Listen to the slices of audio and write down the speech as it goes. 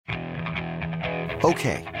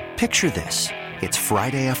Okay, picture this. It's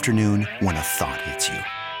Friday afternoon when a thought hits you.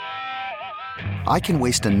 I can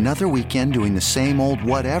waste another weekend doing the same old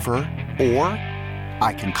whatever, or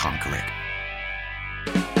I can conquer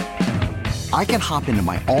it. I can hop into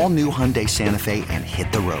my all-new Hyundai Santa Fe and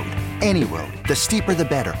hit the road. Any road. The steeper, the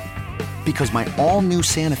better. Because my all-new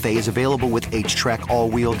Santa Fe is available with H-Track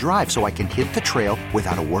all-wheel drive, so I can hit the trail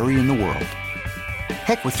without a worry in the world.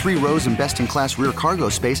 Heck, with 3 rows and best-in-class rear cargo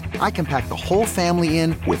space, I can pack the whole family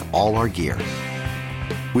in with all our gear.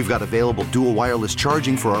 We've got available dual wireless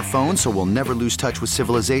charging for our phones, so we'll never lose touch with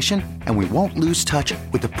civilization, and we won't lose touch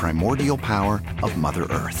with the primordial power of Mother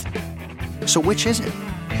Earth. So which is it?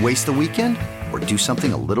 Waste the weekend or do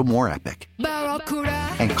something a little more epic?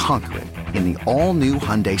 And conquer it in the all-new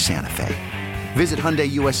Hyundai Santa Fe. Visit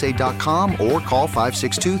HyundaiUSA.com or call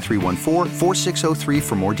 562-314-4603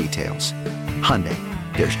 for more details. Hyundai,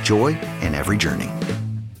 there's joy in every journey.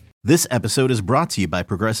 This episode is brought to you by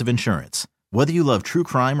Progressive Insurance. Whether you love true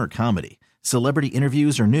crime or comedy, celebrity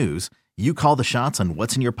interviews or news, you call the shots on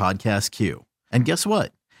what's in your podcast queue. And guess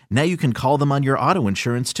what? Now you can call them on your auto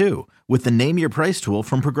insurance too with the Name Your Price tool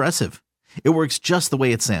from Progressive. It works just the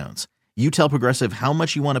way it sounds. You tell Progressive how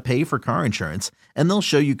much you want to pay for car insurance, and they'll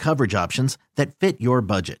show you coverage options that fit your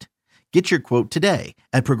budget. Get your quote today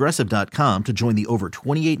at Progressive.com to join the over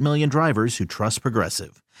 28 million drivers who trust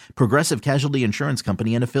Progressive. Progressive Casualty Insurance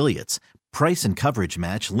Company and Affiliates. Price and coverage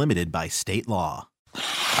match limited by state law.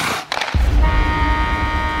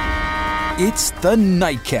 It's the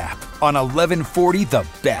Nightcap on 1140 The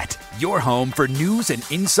Bet. Your home for news and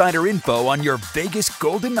insider info on your Vegas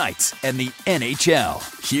Golden Knights and the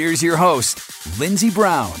NHL. Here's your host, Lindsey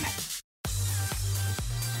Brown.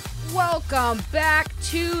 Welcome back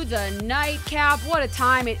to the Nightcap. What a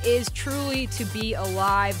time it is truly to be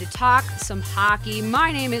alive, to talk some hockey.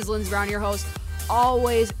 My name is Lindsey Brown, your host,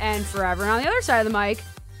 always and forever. And on the other side of the mic,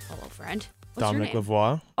 hello, friend. What's Dominic your name?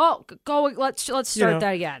 Lavoie. Oh, go. Let's start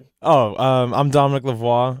that again. I'm Dominic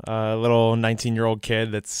Lavoie, a little 19-year-old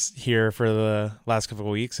kid that's here for the last couple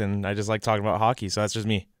of weeks, and I just like talking about hockey, so that's just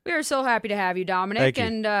me. We are so happy to have you, Dominic. Thank you.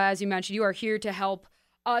 And as you mentioned, you are here to help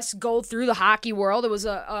us go through the hockey world. It was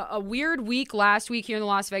a weird week last week here in the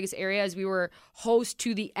Las Vegas area as we were host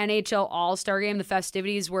to the NHL All-Star Game. The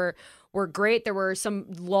festivities were great. There were some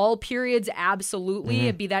lull periods,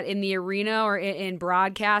 absolutely, be that in the arena or in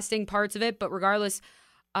broadcasting parts of it. But regardless,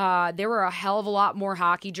 there were a hell of a lot more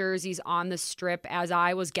hockey jerseys on the strip as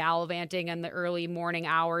I was gallivanting in the early morning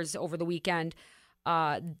hours over the weekend,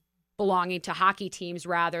 belonging to hockey teams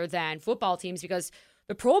rather than football teams, because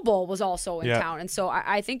the Pro Bowl was also in town. And so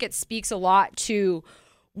I think it speaks a lot to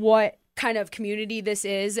what kind of community this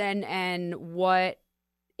is and what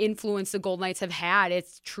influence the Golden Knights have had.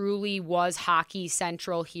 It truly was hockey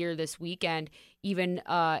central here this weekend, even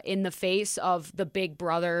in the face of the big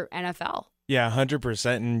brother NFL. Yeah,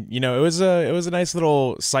 100%. And, it was a nice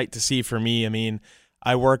little sight to see for me. I mean,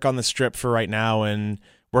 I work on the strip for right now, and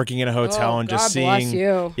working in a hotel and just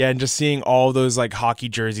seeing all those like hockey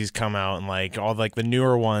jerseys come out, and like all like the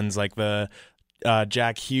newer ones, like the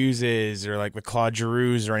Jack Hugheses or like the Claude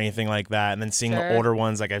Giroux or anything like that, and then seeing the older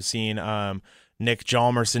ones, like I've seen Nick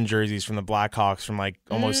Hjalmarsson jerseys from the Blackhawks from like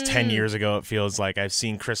almost 10 years ago. It feels like I've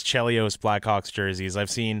seen Chris Chelios Blackhawks jerseys. I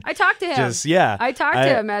talked to him. I talked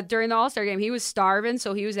to him during the All-Star game. He was starving,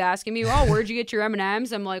 so he was asking me, where'd you get your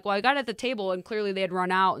M&Ms? I'm like, well, I got it at the table, and clearly they had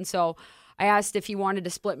run out, and so I asked if he wanted to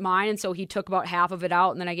split mine, and so he took about half of it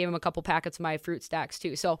out, and then I gave him a couple packets of my fruit stacks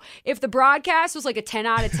too. So if the broadcast was like a 10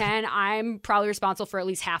 out of 10, I'm probably responsible for at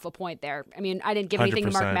least half a point there. I mean, I didn't give anything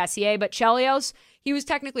to Mark Messier, but Chelios, he was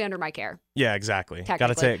technically under my care. Yeah, exactly. Got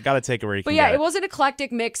to take it where you can. But yeah, it was an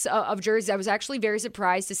eclectic mix of jerseys. I was actually very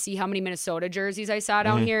surprised to see how many Minnesota jerseys I saw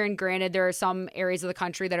down here. And granted, there are some areas of the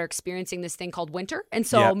country that are experiencing this thing called winter, and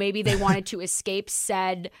so maybe they wanted to escape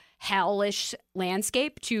said hellish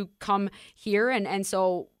landscape to come here, and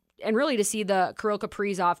really to see the Kirill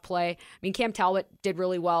Kaprizov play. I mean, Cam Talbot did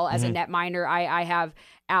really well as a netminder. I have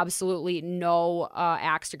absolutely no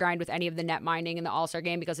axe to grind with any of the net minding in the All-Star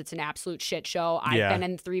game because it's an absolute shit show. I've been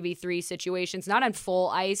in 3v3 situations, not on full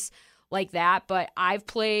ice like that, but I've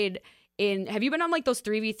played in. Have you been on like those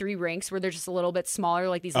 3v3 rinks where they're just a little bit smaller,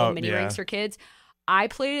 like these little mini rinks for kids? I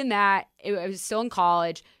played in that. It was still in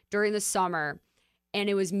college during the summer. And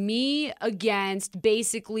it was me against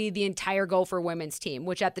basically the entire Gopher women's team,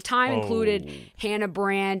 which at the time included Hannah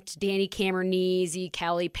Brandt, Danny Cameronese,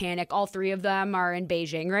 Kelly Panic. All three of them are in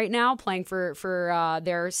Beijing right now playing for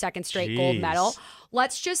their second straight gold medal.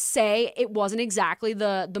 Let's just say it wasn't exactly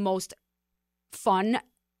the most fun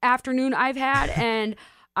afternoon I've had. And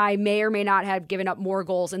I may or may not have given up more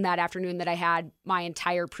goals in that afternoon that I had my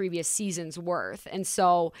entire previous season's worth. And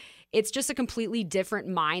so it's just a completely different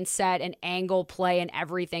mindset and angle play and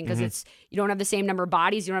everything, because you don't have the same number of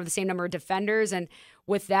bodies, you don't have the same number of defenders. And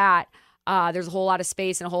with that, there's a whole lot of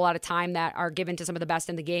space and a whole lot of time that are given to some of the best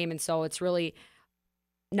in the game. And so it's really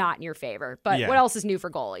not in your favor. But what else is new for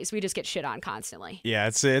goalies? We just get shit on constantly. Yeah,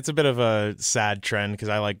 it's a bit of a sad trend because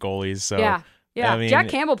I like goalies. So yeah. I mean, Jack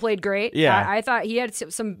Campbell played great. Yeah. I thought he had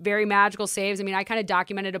some very magical saves. I mean, I kind of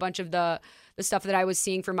documented a bunch of the stuff that I was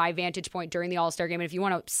seeing from my vantage point during the All-Star game. And if you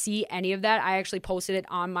want to see any of that, I actually posted it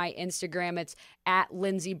on my Instagram. It's at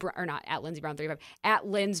Lindsey Brown, or not at Lindsey Brown 35, at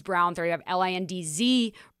Linz Brown 35,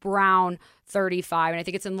 LINDZ Brown 35. And I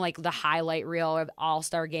think it's in like the highlight reel of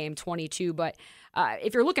All-Star game 22. But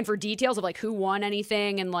if you're looking for details of like who won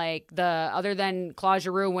anything and like other than Claude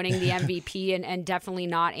Giroux winning the MVP and definitely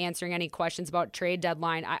not answering any questions about trade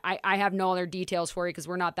deadline, I have no other details for you because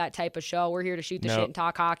we're not that type of show. We're here to shoot the shit and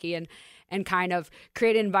talk hockey and kind of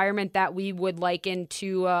create an environment that we would liken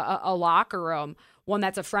to a locker room, one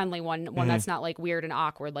that's a friendly one that's not like weird and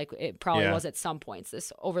awkward like it probably was at some points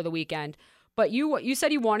this over the weekend. But you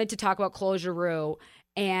said you wanted to talk about Claude Giroux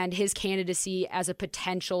and his candidacy as a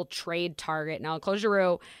potential trade target. Now, Claude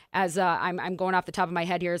Giroux, as I'm going off the top of my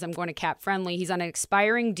head here as I'm going to cap friendly, he's on an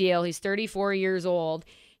expiring deal. He's 34 years old.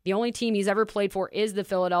 The only team he's ever played for is the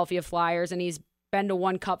Philadelphia Flyers, and he's been to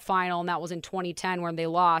one cup final, and that was in 2010 when they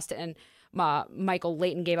lost. And Michael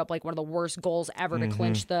Leighton gave up like one of the worst goals ever to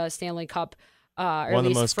clinch the Stanley Cup, or at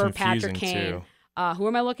least for Patrick Kane. Who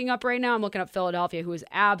am I looking up right now? I'm looking up Philadelphia, who is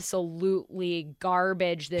absolutely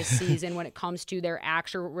garbage this season when it comes to their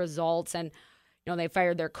actual results. And, you know, they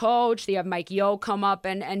fired their coach. They have Mike Yeo come up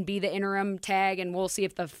and be the interim tag, and we'll see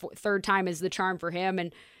if the third time is the charm for him,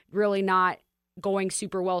 and really not going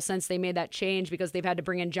super well since they made that change because they've had to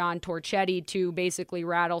bring in John Torchetti to basically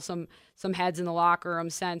rattle some heads in the locker room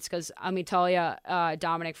since. Because let me tell you,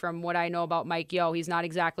 Dominic, from what I know about Mike Yeo, he's not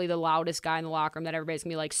exactly the loudest guy in the locker room that everybody's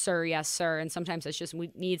going to be like, sir, yes, sir. And sometimes that's just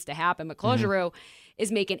what needs to happen. But Claude Giroux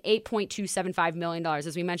is making $8.275 million.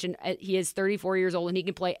 As we mentioned, he is 34 years old, and he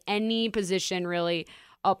can play any position really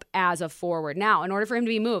up as a forward. Now, in order for him to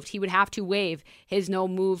be moved, he would have to waive his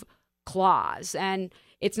no-move clause. And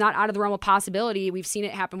it's not out of the realm of possibility. We've seen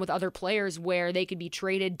it happen with other players where they could be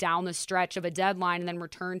traded down the stretch of a deadline and then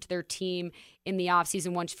return to their team in the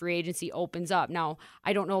offseason once free agency opens up. Now,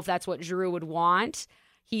 I don't know if that's what Giroux would want.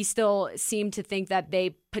 He still seemed to think that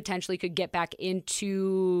they potentially could get back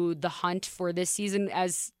into the hunt for this season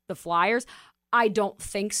as the Flyers. I don't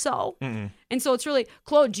think so. And so it's really,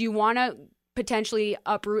 Claude, do you want to potentially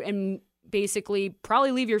uproot and basically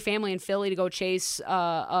probably leave your family in Philly to go chase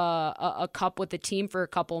a cup with the team for a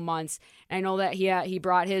couple months? And I know that he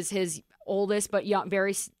brought his oldest but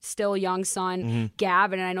still young son,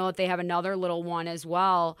 Gavin, and I know that they have another little one as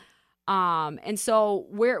well. And so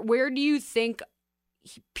where do you think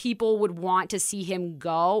people would want to see him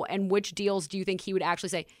go, and which deals do you think he would actually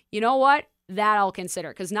say, you know what, that I'll consider?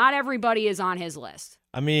 Because not everybody is on his list.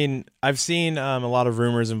 I mean, I've seen a lot of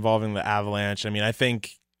rumors involving the Avalanche. I mean, I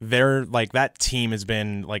think they're like, that team has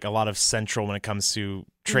been like a lot of central when it comes to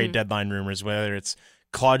trade deadline rumors, whether it's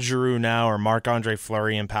Claude Giroux now or Marc-Andre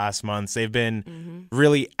Fleury in past months. They've been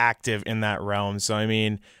really active in that realm. So, I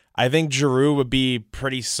mean, I think Giroux would be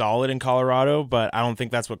pretty solid in Colorado, but I don't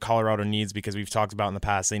think that's what Colorado needs, because we've talked about in the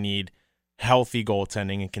past, they need healthy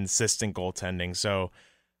goaltending and consistent goaltending. So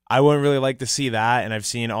I wouldn't really like to see that. And I've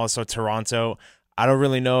seen also Toronto. I don't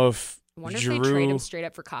really know if I wonder Giroux, if they trade him straight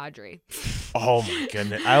up for Kadri. Oh my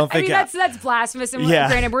goodness! I don't think. I mean, that's blasphemous. And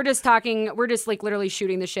granted, we're just like literally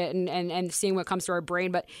shooting the shit and seeing what comes to our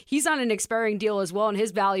brain. But he's on an expiring deal as well, and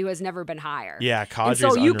his value has never been higher. Yeah, Kadri's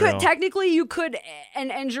so you unreal. could,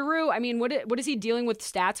 and Giroux. I mean, what is he dealing with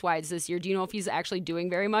stats wise this year? Do you know if he's actually doing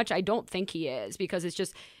very much? I don't think he is, because it's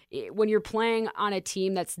just when you're playing on a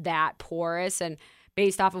team that's that porous, and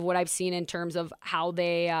based off of what I've seen in terms of how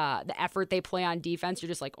they, the effort they play on defense, you're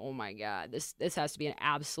just like, oh my God, this has to be an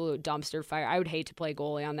absolute dumpster fire. I would hate to play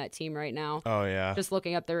goalie on that team right now. Oh yeah. Just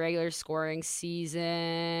looking up the regular scoring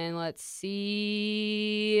season. Let's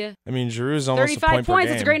see. I mean, Giroux's almost 35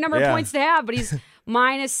 points. It's a great number of points to have, but he's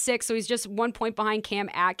 -6, so he's just 1 point behind Cam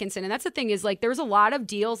Atkinson. And that's the thing is, like, there was a lot of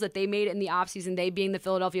deals that they made in the offseason, they being the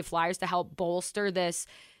Philadelphia Flyers, to help bolster this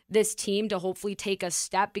team to hopefully take a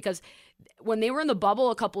step, because when they were in the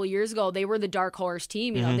bubble a couple of years ago, they were the dark horse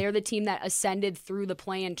team. You know, they're the team that ascended through the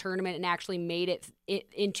play-in tournament and actually made it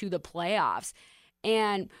into the playoffs.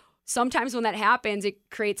 And sometimes when that happens, it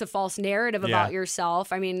creates a false narrative about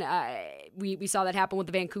yourself. I mean, we saw that happen with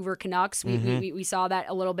the Vancouver Canucks. We saw that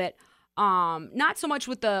a little bit Not so much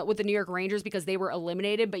with the New York Rangers because they were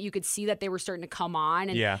eliminated, but you could see that they were starting to come on.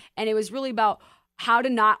 And it was really about how to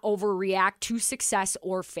not overreact to success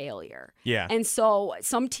or failure. Yeah. And so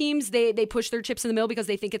some teams, they push their chips in the middle because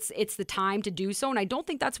they think it's the time to do so. And I don't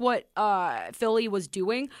think that's what Philly was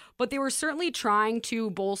doing, but they were certainly trying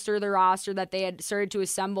to bolster their roster that they had started to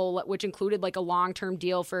assemble, which included like a long-term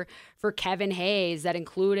deal for Kevin Hayes that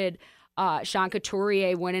included Sean Couturier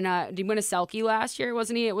did he win a Selke last year?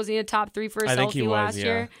 Wasn't he a top 3 for a Selke last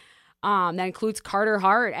year? That includes Carter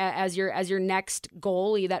Hart as your next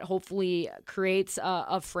goalie that hopefully creates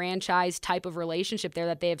a franchise type of relationship there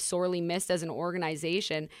that they have sorely missed as an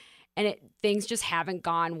organization. And things just haven't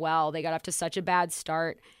gone well. They got off to such a bad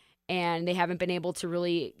start, and they haven't been able to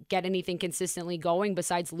really get anything consistently going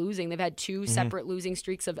besides losing. They've had 2 separate losing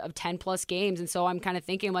streaks of 10-plus games. And so I'm kind of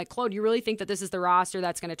thinking, like, Claude, you really think that this is the roster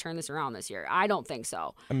that's going to turn this around this year? I don't think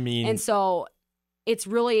so. And so it's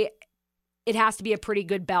really... it has to be a pretty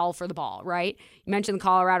good bell for the ball, right? You mentioned the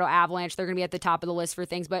Colorado Avalanche. They're going to be at the top of the list for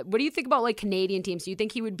things. But what do you think about like Canadian teams? Do you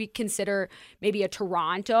think he would consider maybe a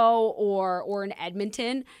Toronto or an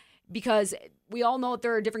Edmonton? Because we all know that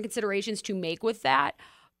there are different considerations to make with that.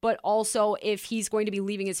 But also, if he's going to be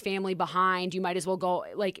leaving his family behind, you might as well go,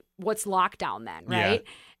 like, what's lockdown then, right?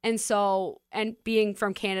 Yeah. And so, and being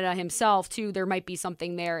from Canada himself, too, there might be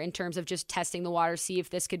something there in terms of just testing the water, see if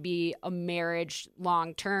this could be a marriage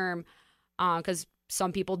long-term. Because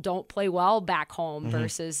some people don't play well back home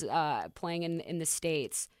versus playing in the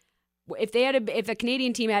States. If a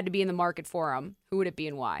Canadian team had to be in the market for him, who would it be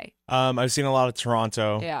and why? I've seen a lot of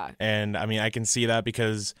Toronto. Yeah. And I mean, I can see that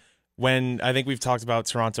because I think we've talked about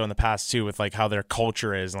Toronto in the past too, with like how their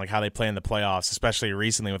culture is and like how they play in the playoffs, especially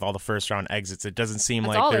recently with all the first round exits. It doesn't seem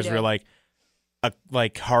like there's real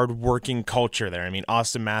like hard working culture there. I mean,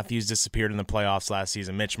 Austin Matthews disappeared in the playoffs last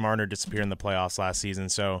season. Mitch Marner disappeared in the playoffs last season.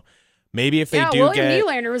 So maybe if they do William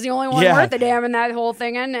Nylander was the only one worth a damn in that whole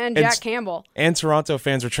thing, and Jack Campbell. And Toronto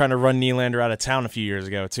fans were trying to run Nylander out of town a few years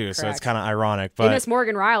ago, too, Correct. So it's kind of ironic. But they miss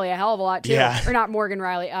Morgan Riley a hell of a lot, too. Yeah. Or not Morgan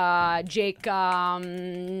Riley, Jake,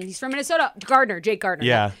 he's from Minnesota, Jake Gardner.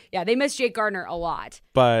 Yeah. Yeah, they miss Jake Gardner a lot.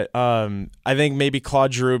 But I think maybe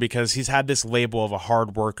Claude Giroux, because he's had this label of a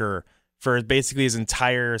hard worker for basically his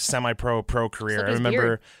entire semi-pro career. I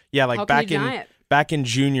remember, back in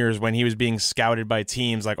juniors when he was being scouted by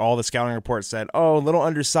teams, like all the scouting reports said, a little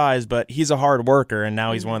undersized, but he's a hard worker, and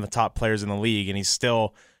now he's one of the top players in the league, and he's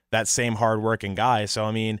still that same hard-working guy. So,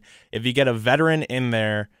 I mean, if you get a veteran in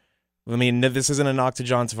there, I mean, this isn't a knock to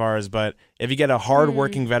John Tavares, but if you get a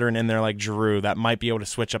hard-working veteran in there like Giroux, that might be able to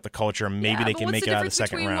switch up the culture, and maybe they can make it out of the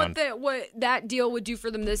second round. What that deal would do for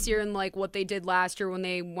them this year and like what they did last year when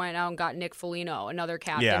they went out and got Nick Foligno, another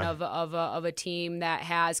captain of a team that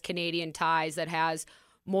has Canadian ties, that has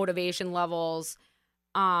motivation levels,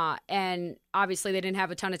 and obviously they didn't have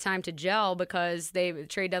a ton of time to gel because the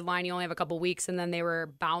trade deadline, you only have a couple weeks, and then they were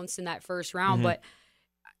bounced in that first round. But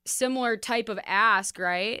similar type of ask,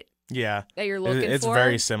 right? Yeah, that you're looking for. It's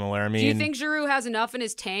very similar. I mean, do you think Giroux has enough in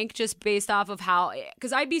his tank just based off of how?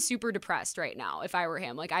 Because I'd be super depressed right now if I were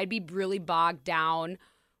him. Like, I'd be really bogged down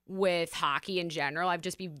with hockey in general. I'd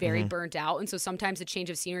just be very burnt out, and so sometimes a change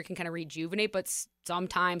of scenery can kind of rejuvenate, but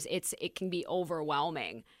sometimes it can be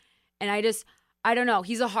overwhelming. And I don't know.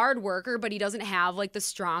 He's a hard worker, but he doesn't have like the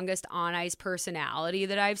strongest on ice personality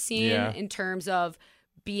that I've seen in terms of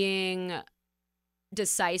being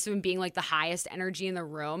decisive and being like the highest energy in the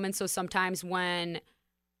room. And so sometimes when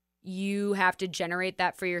you have to generate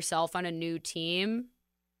that for yourself on a new team,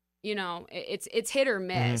 you know, it's hit or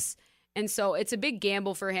miss. And so it's a big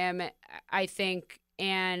gamble for him, I think.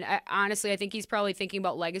 And honestly, I think he's probably thinking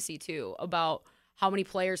about legacy too, about how many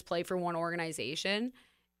players play for one organization.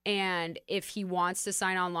 And if he wants to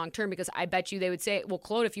sign on long-term, because I bet you they would say, well,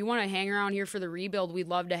 Claude, if you want to hang around here for the rebuild, we'd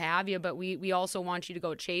love to have you, but we also want you to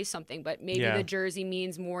go chase something. But maybe the jersey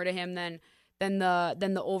means more to him than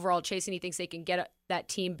the overall chase, and he thinks they can get that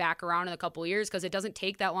team back around in a couple of years, because it doesn't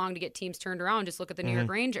take that long to get teams turned around. Just look at the New York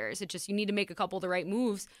Rangers. It's just you need to make a couple of the right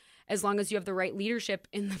moves as long as you have the right leadership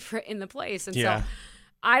in the place. And so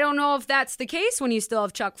I don't know if that's the case when you still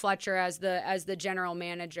have Chuck Fletcher as the general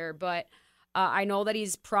manager, but I know that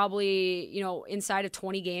he's probably, inside of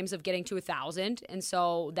 20 games of getting to 1,000, and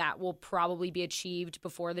so that will probably be achieved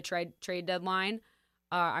before the trade deadline.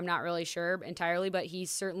 I'm not really sure entirely, but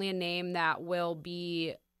he's certainly a name that will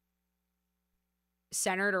be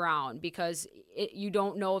centered around, because you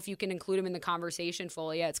don't know if you can include him in the conversation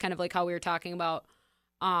fully. Yeah, it's kind of like how we were talking about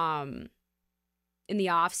in the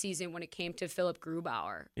offseason when it came to Philip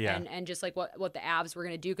Grubauer and just like what the Avs were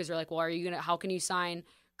going to do, because they're like, well, how can you sign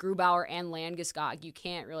Grubauer and Landeskog. You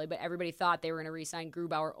can't really, but everybody thought they were going to re-sign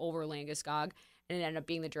Grubauer over Landeskog, and it ended up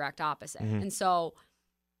being the direct opposite. And so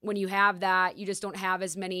when you have that, you just don't have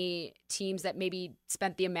as many teams that maybe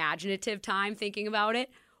spent the imaginative time thinking about it,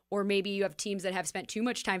 or maybe you have teams that have spent too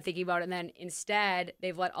much time thinking about it, and then instead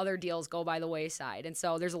they've let other deals go by the wayside. And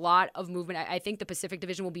so there's a lot of movement. I think the Pacific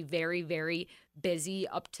Division will be very, very busy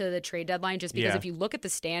up to the trade deadline, just because if you look at the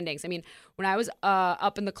standings, I mean, when I was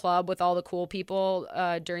up in the club with all the cool people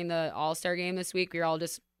during the All-Star game this week, we were all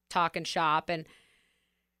just talking shop, and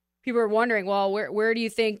people were wondering, well, where do you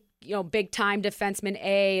think big time defenseman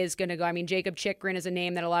A is going to go? I mean, Jacob Chychrun is a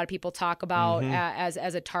name that a lot of people talk about as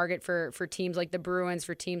a target for teams like the Bruins,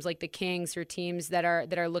 for teams like the Kings, for teams that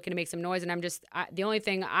are looking to make some noise. And the only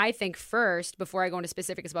thing I think first, before I go into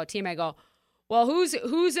specifics about team, I go, well,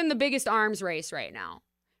 who's in the biggest arms race right now?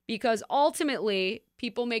 Because ultimately,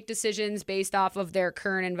 people make decisions based off of their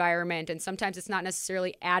current environment, and sometimes it's not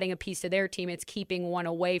necessarily adding a piece to their team, it's keeping one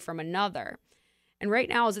away from another. And right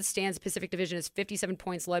now, as it stands, the Pacific Division is 57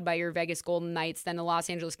 points, led by your Vegas Golden Knights, then the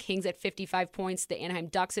Los Angeles Kings at 55 points, the Anaheim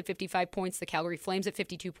Ducks at 55 points, the Calgary Flames at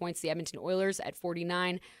 52 points, the Edmonton Oilers at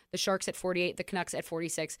 49, the Sharks at 48, the Canucks at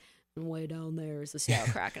 46, and way down there is the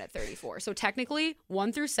Seattle Kraken at 34. So technically,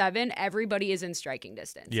 1 through 7, everybody is in striking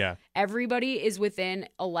distance. Yeah. Everybody is within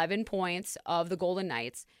 11 points of the Golden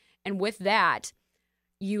Knights. And with that,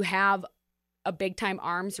 you have a big-time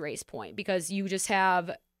arms race point, because you just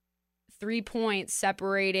have 3 points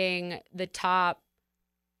separating the top,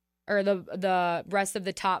 or the rest of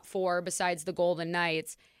the top 4 besides the Golden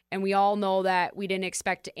Knights. And we all know that we didn't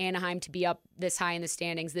expect Anaheim to be up this high in the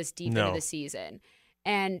standings this deep into the season.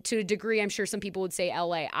 And to a degree, I'm sure some people would say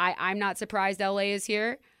LA. I'm not surprised LA is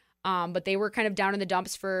here, but they were kind of down in the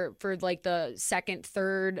dumps for like the second,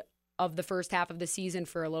 third of the first half of the season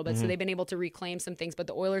for a little bit. So they've been able to reclaim some things, but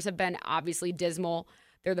the Oilers have been obviously dismal.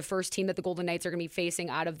 They're the first team that the Golden Knights are going to be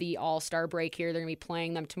facing out of the All-Star break here. They're going to be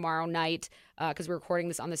playing them tomorrow night because we're recording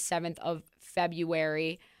this on the 7th of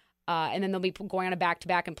February. And then they'll be going on a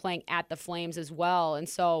back-to-back and playing at the Flames as well. And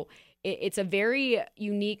so it's a very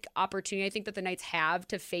unique opportunity, I think, that the Knights have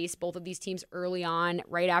to face both of these teams early on,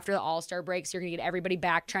 right after the All-Star break. So you're going to get everybody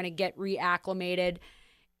back trying to get reacclimated.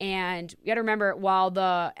 And you got to remember, while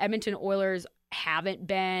the Edmonton Oilers haven't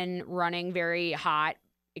been running very hot,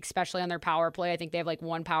 especially on their power play. I think they have like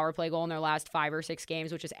 1 power play goal in their last 5 or 6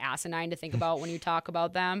 games, which is asinine to think about when you talk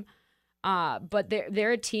about them. But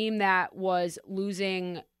they're a team that was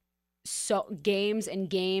losing games and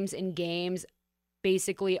games and games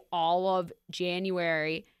basically all of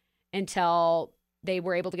January until they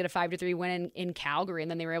were able to get a 5-3 win in Calgary, and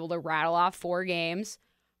then they were able to rattle off 4 games.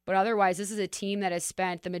 But otherwise, this is a team that has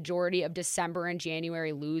spent the majority of December and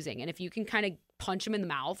January losing. And if you can kind of punch them in the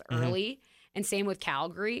mouth early, and same with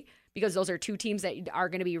Calgary, because those are 2 teams that are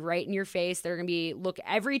going to be right in your face. They're going to be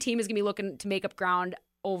every team is going to be looking to make up ground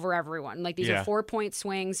over everyone. Like these are 4-point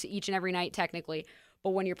swings each and every night technically. But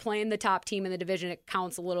when you're playing the top team in the division, it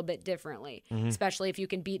counts a little bit differently, especially if you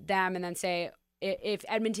can beat them and then say, if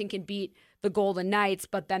Edmonton can beat the Golden Knights,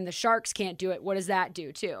 but then the Sharks can't do it, what does that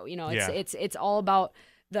do too? It's all about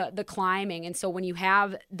the climbing. And so when you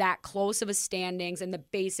have that close of a standings and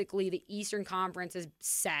basically the Eastern Conference is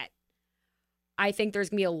set, I think there's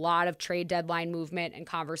going to be a lot of trade deadline movement and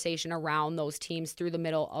conversation around those teams through the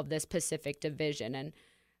middle of this Pacific Division. And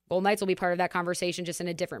Golden Knights will be part of that conversation, just in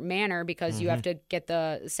a different manner, because you have to get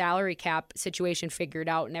the salary cap situation figured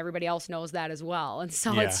out, and everybody else knows that as well. And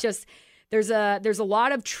so it's just, there's a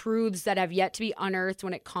lot of truths that have yet to be unearthed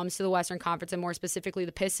when it comes to the Western Conference, and more specifically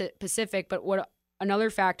the Pacific. But another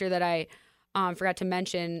factor that I forgot to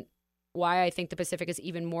mention, why I think the Pacific is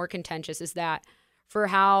even more contentious, is that for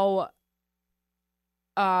how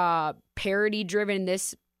parity driven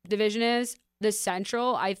this division is, the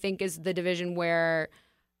Central, I think, is the division where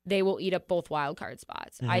they will eat up both wild card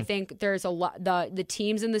spots. I think there's a lot, the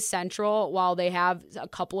teams in the Central, while they have a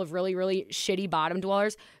couple of really, really shitty bottom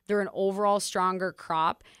dwellers, they're an overall stronger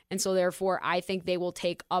crop. And so therefore, I think they will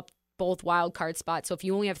take up both wild card spots. So if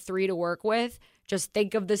you only have 3 to work with, just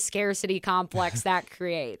think of the scarcity complex that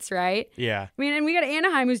creates, right? Yeah. I mean, and we got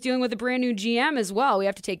Anaheim, who's dealing with a brand new GM as well. We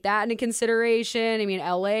have to take that into consideration. I mean,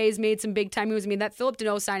 LA's made some big time moves. I mean, that Philip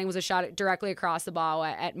Deneau signing was a shot directly across the bow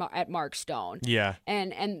at Mark Stone. Yeah.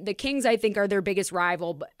 And the Kings, I think, are their biggest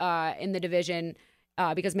rival in the division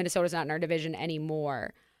because Minnesota's not in our division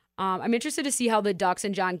anymore. I'm interested to see how the Ducks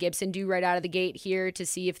and John Gibson do right out of the gate here, to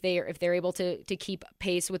see if they're able to keep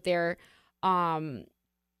pace with their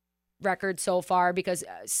record so far, because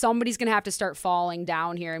somebody's going to have to start falling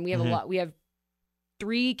down here. And we have we have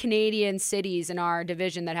 3 Canadian cities in our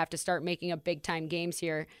division that have to start making up big time games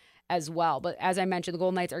here as well. But as I mentioned, the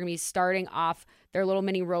Golden Knights are going to be starting off their little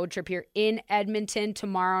mini road trip here in Edmonton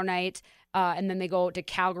tomorrow night. And then they go to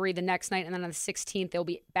Calgary the next night. And then on the 16th, they'll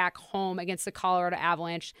be back home against the Colorado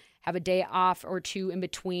Avalanche, have a day off or two in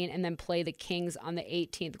between, and then play the Kings on the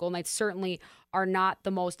 18th. The Golden Knights certainly are not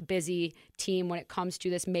the most busy team when it comes to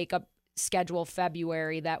this makeup schedule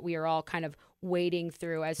February that we are all kind of wading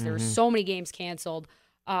through, as there were so many games canceled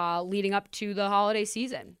leading up to the holiday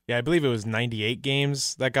season. Yeah, I believe it was 98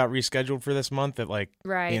 games that got rescheduled for this month that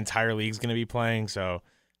the entire league's going to be playing. So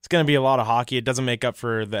it's going to be a lot of hockey. It doesn't make up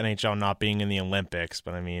for the NHL not being in the Olympics,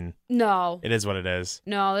 but I mean, no, it is what it is.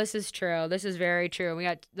 No, this is true. This is very true. We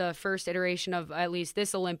got the first iteration of at least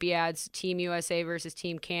this Olympiad's Team USA versus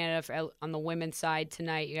Team Canada on the women's side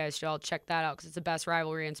tonight. You guys should all check that out because it's the best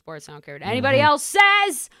rivalry in sports. I don't care what anybody else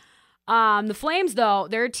says. The Flames, though,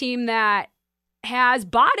 they're a team that has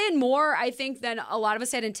bought in more, I think, than a lot of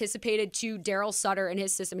us had anticipated to Daryl Sutter and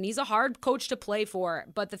his system. And he's a hard coach to play for.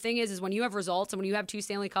 But the thing is when you have results and when you have 2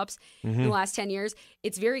 Stanley Cups in the last 10 years,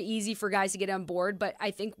 it's very easy for guys to get on board. But I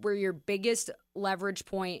think where your biggest leverage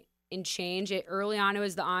point in change, early on it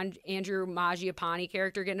was the Andrew Mangiapane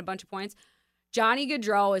character getting a bunch of points. Johnny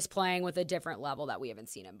Gaudreau is playing with a different level that we haven't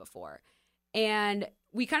seen him before. And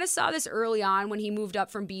we kind of saw this early on when he moved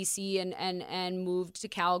up from BC and moved to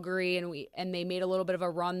Calgary, and they made a little bit of a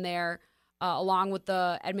run there, along with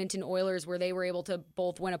the Edmonton Oilers, where they were able to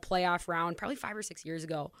both win a playoff round probably 5 or 6 years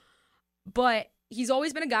ago. But he's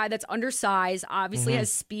always been a guy that's undersized, obviously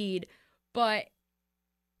has speed, but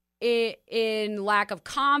in lack of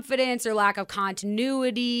confidence or lack of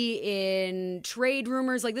continuity in trade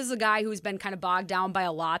rumors, like this is a guy who's been kind of bogged down by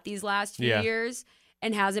a lot these last few years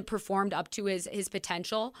and hasn't performed up to his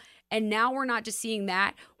potential. And now we're not just seeing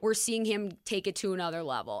that, we're seeing him take it to another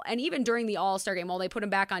level. And even during the All-Star game, while they put him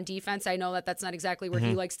back on defense, I know that that's not exactly where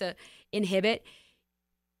he likes to inhibit.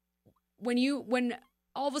 When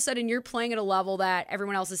all of a sudden you're playing at a level that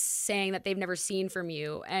everyone else is saying that they've never seen from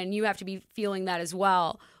you, and you have to be feeling that as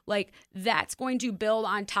well, like that's going to build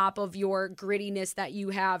on top of your grittiness that you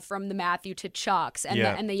have from the Matthew Tkachuk's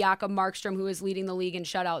and the Jakob Markstrom, who is leading the league in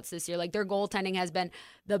shutouts this year. Like their goaltending has been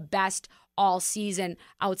the best all season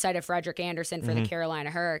outside of Frederik Andersen for the Carolina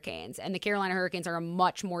Hurricanes. And the Carolina Hurricanes are a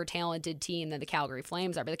much more talented team than the Calgary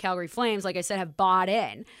Flames are. But the Calgary Flames, like I said, have bought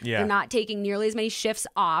in. Yeah. They're not taking nearly as many shifts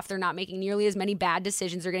off. They're not making nearly as many bad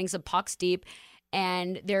decisions. They're getting some pucks deep.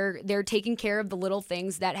 And they're taking care of the little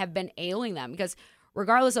things that have been ailing them. Because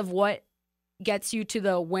regardless of what gets you to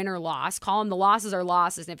the win or loss, call them the losses are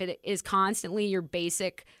losses. And if it is constantly your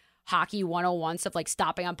basic hockey 101 stuff, like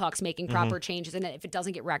stopping on pucks, making proper changes, and if it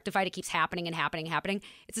doesn't get rectified, it keeps happening and happening and happening.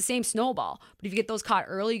 It's the same snowball. But if you get those caught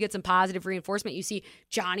early, you get some positive reinforcement. You see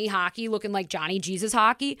Johnny Hockey looking like Johnny Jesus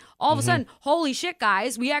Hockey. All of a sudden, holy shit,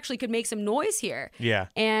 guys, we actually could make some noise here. Yeah.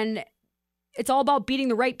 And it's all about beating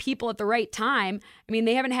the right people at the right time. I mean,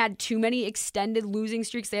 they haven't had too many extended losing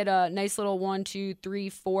streaks. They had a nice little 1, 2, 3,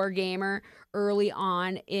 4 gamer early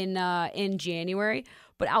on in January.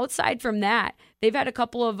 But outside from that, they've had a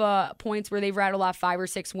couple of points where they've rattled off 5 or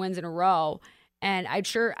 6 wins in a row. And I'd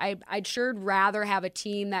sure rather have a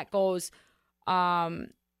team that goes 4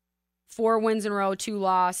 wins in a row, 2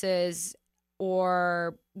 losses,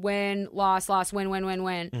 or win, loss,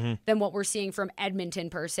 win, than what we're seeing from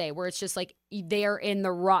Edmonton per se, where it's just like they're in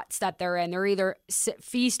the ruts that they're in. They're either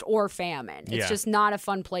feast or famine. It's just not a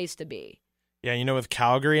fun place to be. Yeah, you know, with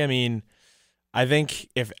Calgary, I mean, I think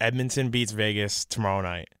if Edmonton beats Vegas tomorrow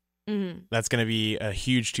night, that's going to be a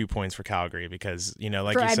huge 2 points for Calgary because, you know,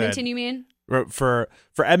 like you said. For Edmonton, you mean? For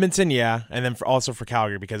Edmonton, yeah, and then also for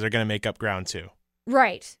Calgary because they're going to make up ground too.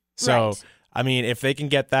 Right. So, I mean, if they can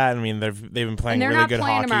get that, I mean, they've been playing really good hockey. And they're not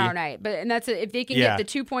playing tomorrow night, and that's if they can get the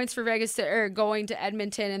 2 points for Vegas or going to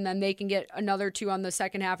Edmonton, and then they can get another 2 on the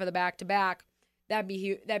second half of the back-to-back. That'd be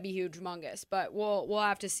huge, humongous. But we'll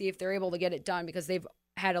have to see if they're able to get it done because they've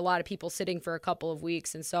had a lot of people sitting for a couple of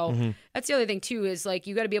weeks. And so that's the other thing too, is like,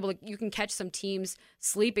 you got to be able to, you can catch some teams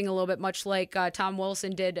sleeping a little bit, much like Tom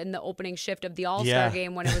Wilson did in the opening shift of the All-Star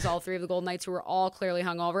game when it was all 3 of the Golden Knights who were all clearly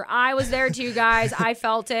hungover. I was there too, guys. I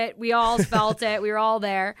felt it. We all felt it. We were all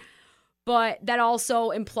there. But that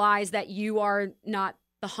also implies that you are not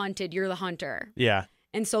the hunted, you're the hunter. Yeah.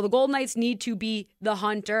 And so the Golden Knights need to be the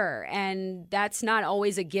hunter, and that's not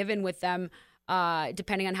always a given with them.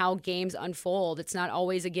 Depending on how games unfold, it's not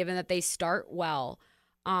always a given that they start well.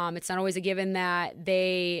 It's not always a given that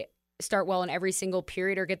they start well in every single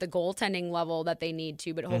period or get the goaltending level that they need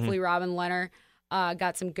to. But hopefully Robin Lehner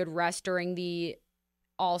got some good rest during the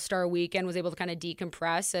All-Star weekend, was able to kind of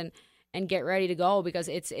decompress and get ready to go because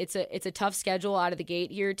it's a tough schedule out of the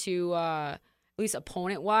gate here to at least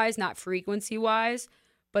opponent-wise, not frequency-wise.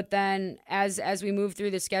 But then as we move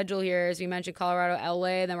through the schedule here, as we mentioned, Colorado,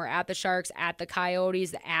 LA, then we're at the Sharks, at the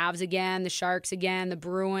Coyotes, the Avs again, the Sharks again, the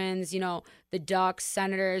Bruins, the Ducks,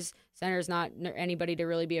 Senators. Senators not anybody to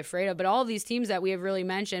really be afraid of. But all of these teams that we have really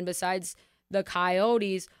mentioned, besides the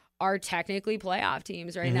Coyotes, are technically playoff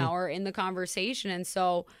teams right now, or in the conversation. And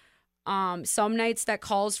so some nights that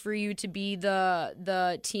calls for you to be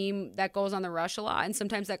the team that goes on the rush a lot, and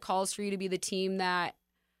sometimes that calls for you to be the team that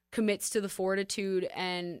commits to the fortitude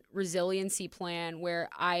and resiliency plan, where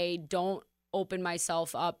I don't open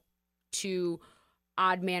myself up to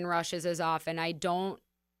odd man rushes as often. I don't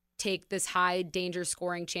take this high danger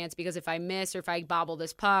scoring chance, because if I miss or if I bobble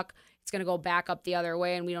this puck, it's going to go back up the other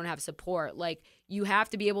way and we don't have support. Like, you have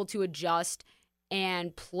to be able to adjust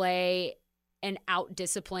and play and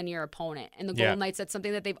out-discipline your opponent. And the Golden Knights, that's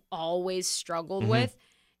something that they've always struggled with.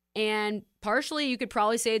 And partially, you could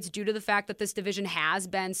probably say it's due to the fact that this division has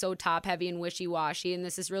been so top-heavy and wishy-washy, and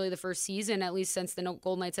this is really the first season, at least since the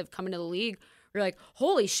Golden Knights have come into the league, where you're like,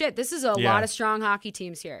 holy shit, this is a lot of strong hockey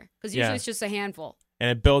teams here. Because usually it's just a handful. And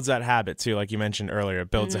it builds that habit, too, like you mentioned earlier.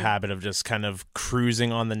 It builds a habit of just kind of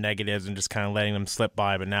cruising on the negatives and just kind of letting them slip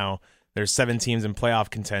by. But now there's 7 teams in playoff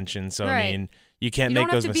contention, so, I mean, you can't make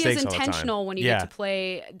those mistakes all the time. You don't have to be as intentional when you get to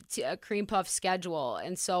play a cream puff schedule.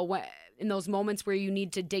 And so in those moments where you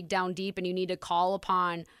need to dig down deep and you need to call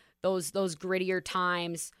upon those grittier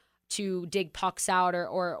times to dig pucks out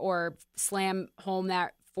or slam home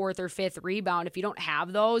that 4th or 5th rebound, if you don't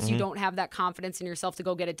have those, you don't have that confidence in yourself to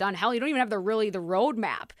go get it done. Hell, you don't even have the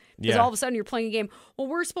roadmap, because all of a sudden you're playing a game. Well,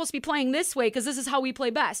 we're supposed to be playing this way because this is how we play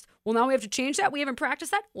best. Well, now we have to change that. We haven't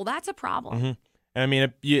practiced that. Well, that's a problem. And I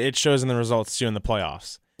mean, it shows in the results too in the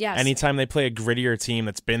playoffs. Yes. Anytime they play a grittier team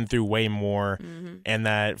that's been through way more and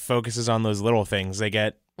that focuses on those little things, they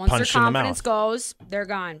get punched in the mouth. Once their confidence goes, they're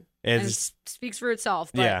gone. And it speaks for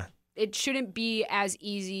itself. But it shouldn't be as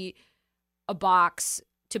easy a box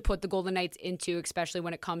to put the Golden Knights into, especially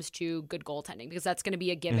when it comes to good goaltending, because that's going to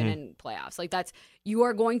be a given in playoffs. Like, you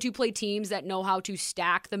are going to play teams that know how to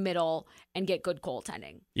stack the middle and get good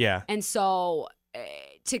goaltending. Yeah. And so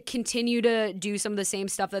to continue to do some of the same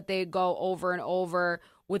stuff that they go over and over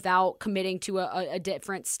without committing to a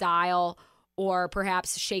different style or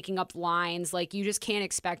perhaps shaking up lines, like, you just can't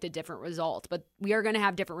expect a different result. But we are going to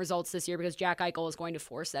have different results this year because Jack Eichel is going to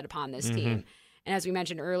force that upon this team. And as we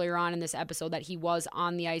mentioned earlier on in this episode, that he was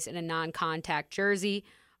on the ice in a non-contact jersey.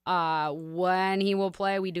 When he will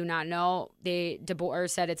play, we do not know. DeBoer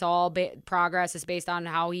said it's all progress is based on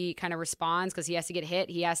how he kind of responds, because he has to get hit.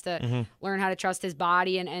 He has to learn how to trust his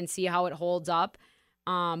body and see how it holds up.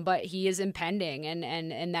 But he is impending,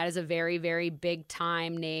 and that is a very, very big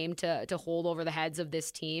time name to hold over the heads of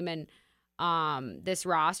this team and this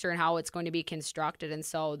roster and how it's going to be constructed. And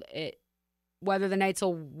so whether the Knights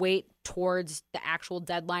will wait towards the actual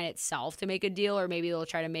deadline itself to make a deal, or maybe they'll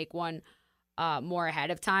try to make one more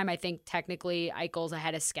ahead of time. I think technically Eichel's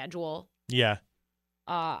ahead of schedule. Yeah.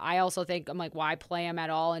 I also think, I'm like, why play him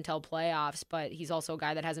at all until playoffs? But he's also a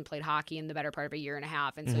guy that hasn't played hockey in the better part of a year and a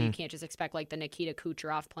half. And so you can't just expect, like, the Nikita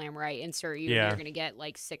Kucherov plan where I insert you and you're going to get,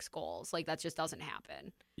 like, 6 goals. Like, that just doesn't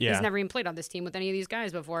happen. Yeah. He's never even played on this team with any of these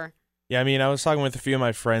guys before. Yeah, I mean, I was talking with a few of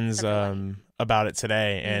my friends about it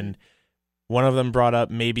today, and one of them brought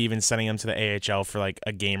up maybe even sending him to the AHL for, like,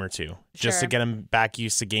 a game or two, just to get him back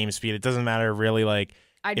used to game speed. It doesn't matter really, like,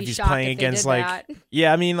 I'd if be he's shocked playing if they against, did like,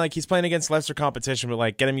 that. I mean, like, he's playing against lesser competition, but,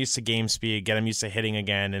 like, get him used to game speed, get him used to hitting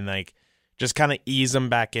again, and, like, just kind of ease him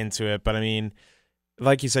back into it. But I mean,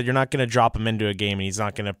 like you said, you're not going to drop him into a game and he's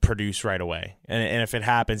not going to produce right away. And if it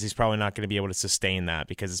happens, he's probably not going to be able to sustain that,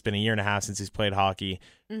 because it's been a year and a half since he's played hockey,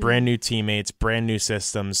 brand new teammates, brand new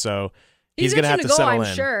systems. So he's going to have to settle in.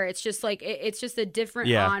 I'm sure. It's just like, it's just a different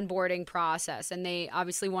onboarding process. And they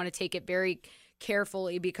obviously want to take it very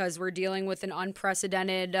carefully, because we're dealing with an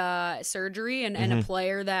unprecedented surgery and a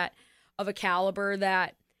player that of a caliber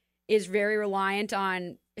that is very reliant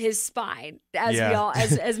on his spine, as we all,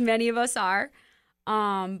 as many of us are.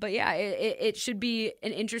 But yeah, it should be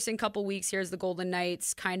an interesting couple weeks here as the Golden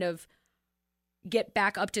Knights kind of get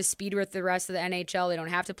back up to speed with the rest of the NHL. They don't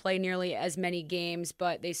have to play nearly as many games,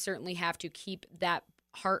 but they certainly have to keep that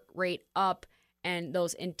heart rate up and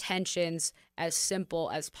those intentions as simple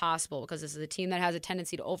as possible, because this is a team that has a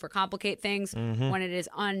tendency to overcomplicate things when it is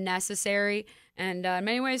unnecessary. And in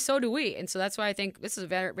many ways, so do we. And so that's why I think this is a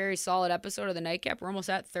very, very solid episode of the Nightcap. We're almost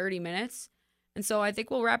at 30 minutes. And so I think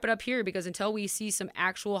we'll wrap it up here, because until we see some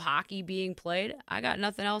actual hockey being played, I got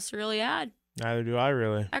nothing else to really add. Neither do I,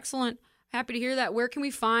 really. Excellent. Happy to hear that. Where can we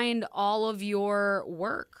find all of your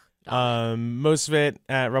work? Most of it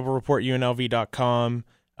at rebelreportunlv.com.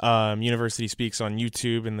 University Speaks on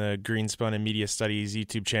YouTube and the Greenspun and Media Studies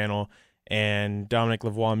YouTube channel, and Dominic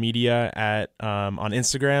Lavoie Media on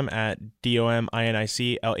Instagram at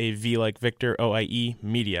DOMINICLAV like Victor OIE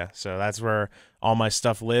Media. So that's where all my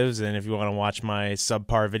stuff lives. And if you want to watch my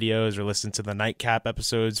subpar videos or listen to the Nightcap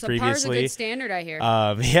episodes previously, a good standard, I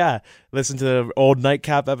hear. Listen to the old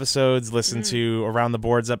Nightcap episodes. Listen to Around the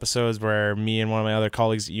Boards episodes where me and one of my other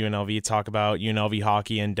colleagues at UNLV talk about UNLV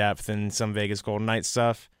hockey in depth and some Vegas Golden Knights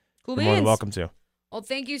stuff. Cool You're more than welcome to. Well,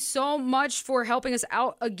 thank you so much for helping us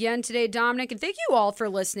out again today, Dominic. And thank you all for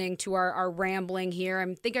listening to our rambling here.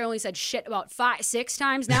 I think I only said shit about 5-6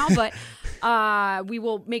 times now, but we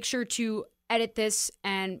will make sure to edit this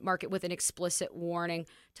and mark it with an explicit warning.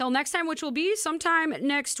 Till next time, which will be sometime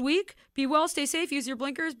next week. Be well, stay safe, use your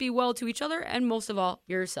blinkers, be well to each other, and most of all,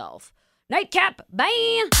 yourself. Nightcap,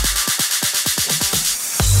 bye!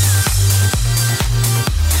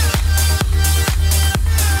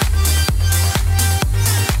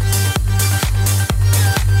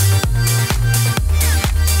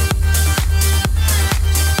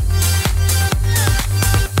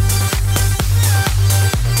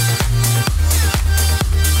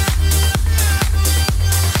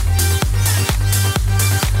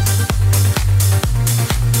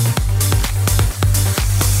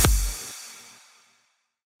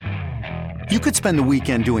 You could spend the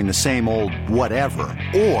weekend doing the same old whatever,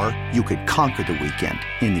 or you could conquer the weekend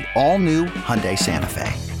in the all-new Hyundai Santa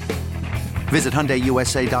Fe. Visit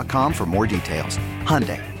HyundaiUSA.com for more details.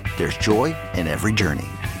 Hyundai, there's joy in every journey.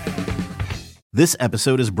 This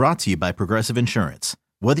episode is brought to you by Progressive Insurance.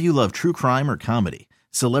 Whether you love true crime or comedy,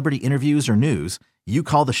 celebrity interviews or news, you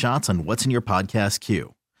call the shots on what's in your podcast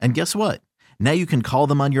queue. And guess what? Now you can call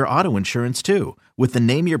them on your auto insurance too with the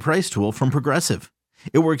Name Your Price tool from Progressive.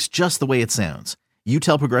 It works just the way it sounds. You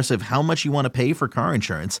tell Progressive how much you want to pay for car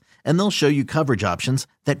insurance, and they'll show you coverage options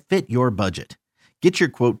that fit your budget. Get your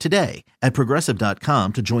quote today at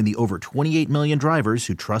Progressive.com to join the over 28 million drivers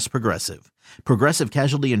who trust Progressive. Progressive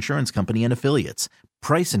Casualty Insurance Company and Affiliates.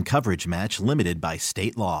 Price and coverage match limited by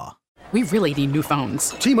state law. We really need new phones.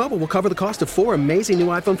 T-Mobile will cover the cost of 4 amazing new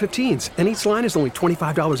iPhone 15s, and each line is only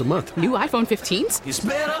 $25 a month. New iPhone 15s? It's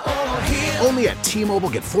better over here. Only at T-Mobile,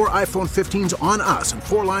 get 4 iPhone 15s on us and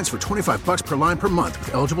 4 lines for $25 per line per month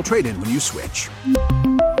with eligible trade-in when you switch.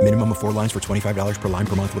 Minimum of 4 lines for $25 per line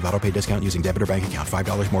per month with autopay discount using debit or bank account.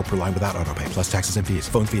 $5 more per line without autopay, plus taxes and fees.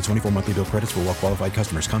 Phone fee at 24 monthly bill credits for well-qualified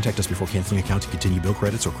customers. Contact us before canceling account to continue bill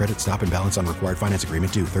credits or credit stop and balance on required finance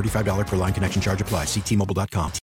agreement due. $35 per line connection charge applies. See T-Mobile.com.